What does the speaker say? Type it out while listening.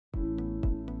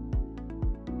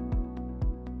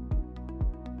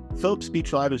Philips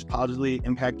SpeechLive has positively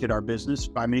impacted our business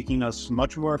by making us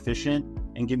much more efficient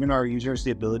and giving our users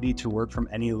the ability to work from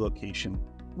any location.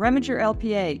 Reminger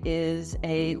LPA is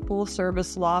a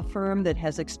full-service law firm that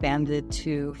has expanded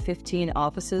to 15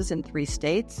 offices in 3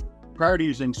 states. Prior to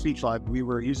using SpeechLive, we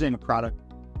were using a product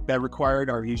that required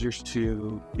our users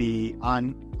to be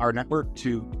on our network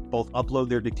to both upload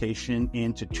their dictation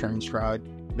and to transcribe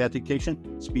that dictation.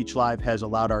 SpeechLive has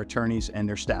allowed our attorneys and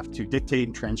their staff to dictate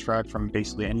and transcribe from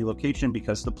basically any location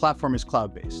because the platform is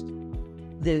cloud-based.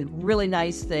 The really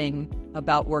nice thing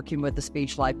about working with the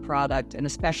SpeechLive product, and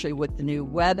especially with the new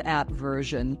web app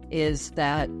version, is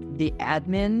that the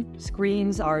admin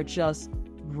screens are just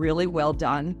really well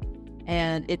done,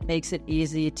 and it makes it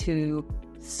easy to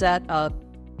set up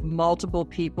multiple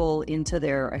people into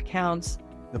their accounts.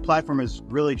 The platform has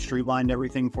really streamlined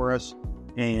everything for us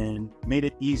and made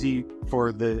it easy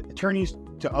for the attorneys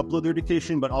to upload their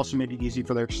dictation, but also made it easy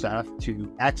for their staff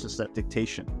to access that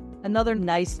dictation. Another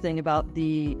nice thing about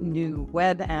the new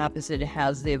web app is that it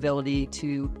has the ability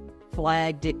to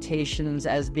flag dictations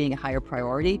as being a higher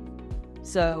priority.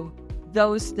 So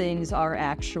those things are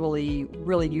actually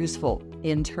really useful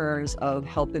in terms of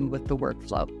helping with the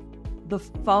workflow. The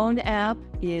phone app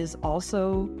is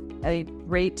also a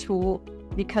great tool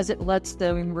because it lets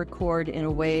them record in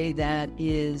a way that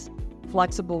is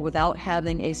flexible without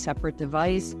having a separate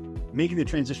device. Making the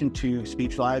transition to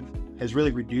SpeechLive has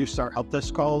really reduced our help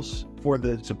desk calls for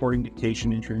the supporting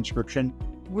dictation and transcription.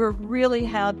 We're really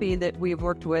happy that we've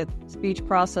worked with speech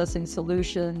processing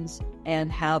solutions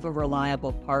and have a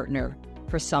reliable partner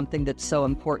for something that's so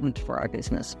important for our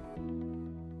business.